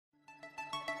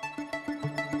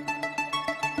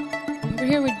We're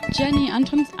here with Jenny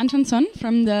Antonsson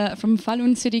from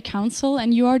Falun City Council,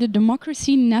 and you are the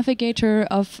Democracy Navigator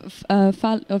of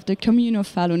the commune of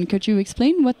Falun. Could you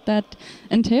explain what that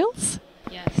entails?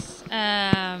 Yes.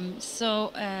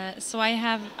 So I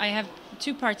have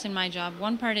two parts in my job.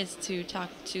 One part is to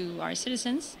talk to our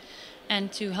citizens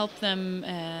and to help them,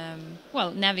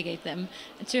 navigate them,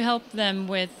 to help them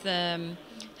with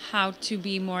how to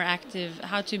be more active,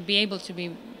 how to be able to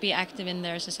be active in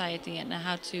their society, and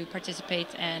how to participate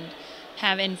and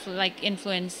have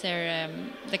influence their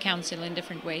the council in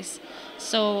different ways.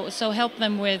 So help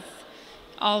them with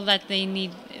all that they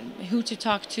need, who to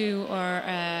talk to, or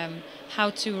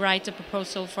how to write a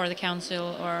proposal for the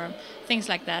council, or things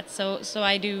like that. So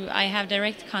I have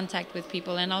direct contact with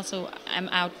people, and also I'm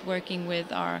out working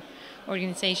with our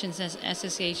organizations,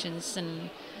 associations, and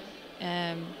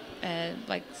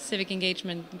like civic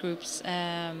engagement groups,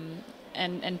 and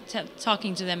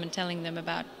talking to them and telling them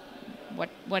about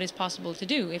what is possible to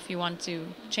do if you want to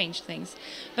change things.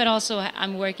 But also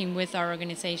I'm working with our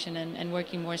organization and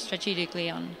working more strategically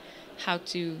on how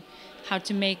to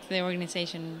make the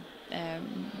organization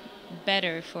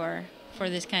better for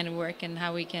this kind of work, and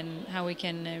how we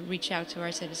can reach out to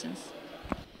our citizens.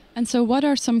 And so what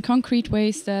are some concrete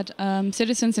ways that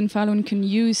citizens in Falun can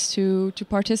use to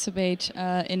participate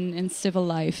in civil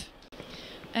life?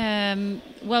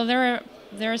 Well, there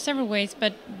are several ways,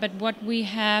 but what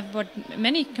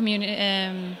many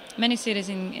cities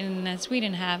in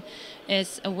Sweden have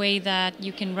is a way that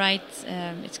you can write.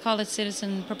 It's called a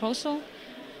citizen proposal.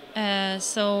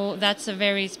 So that's a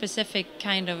very specific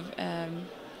kind of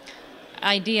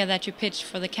idea that you pitch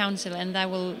for the council, and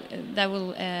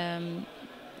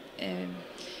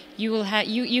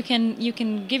you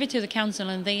can give it to the council,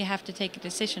 and they have to take a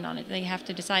decision on it. They have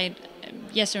to decide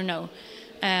yes or no.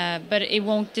 But it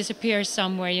won't disappear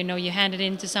somewhere. You hand it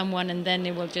in to someone, and then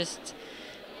it will just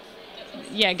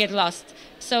get lost.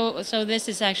 So this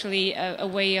is actually a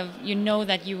way of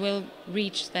that you will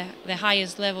reach the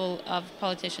highest level of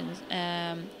politicians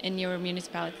in your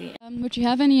municipality. Would you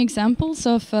have any examples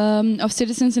of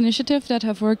citizens' initiatives that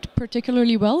have worked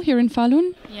particularly well here in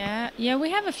Falun? Yeah,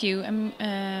 we have a few.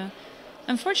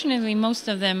 Unfortunately, most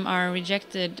of them are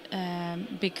rejected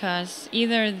because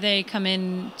either they come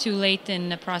in too late in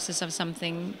the process of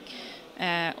something,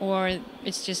 or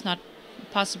it's just not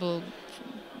possible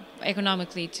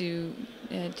economically to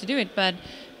do it.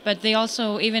 But they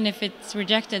also, even if it's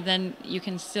rejected, then you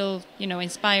can still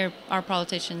inspire our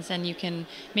politicians, and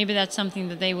maybe that's something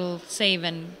that they will save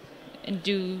and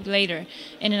do later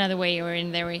in another way or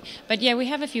in their way. But yeah, we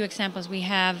have a few examples. We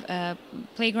have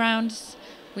playgrounds.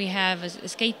 We have a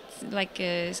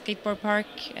skateboard park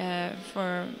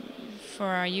for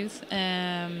our youth,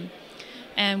 and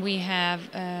we have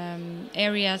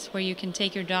areas where you can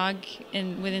take your dog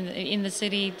in the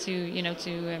city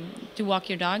to walk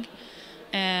your dog.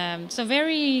 So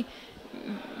very,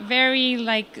 very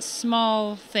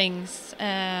small things,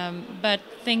 but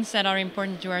things that are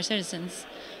important to our citizens.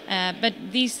 But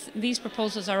these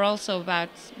proposals are also about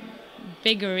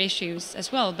bigger issues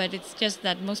as well. But it's just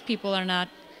that most people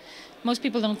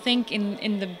don't think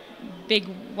in the big,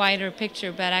 wider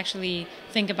picture, but actually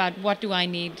think about what do I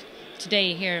need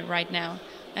today, here, right now,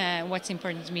 what's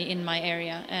important to me in my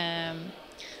area.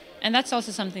 And that's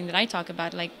also something that I talk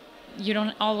about. You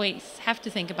don't always have to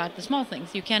think about the small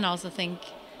things. You can also think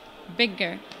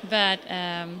bigger. But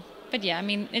yeah,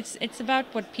 it's about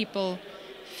what people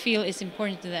feel is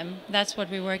important to them. That's what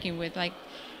we're working with.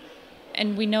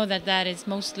 And we know that is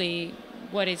mostly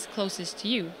what is closest to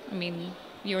you.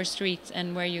 Your street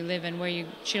and where you live and where your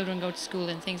children go to school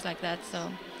and things like that.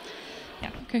 So, yeah.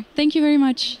 Okay. Thank you very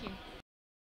much. Thank you.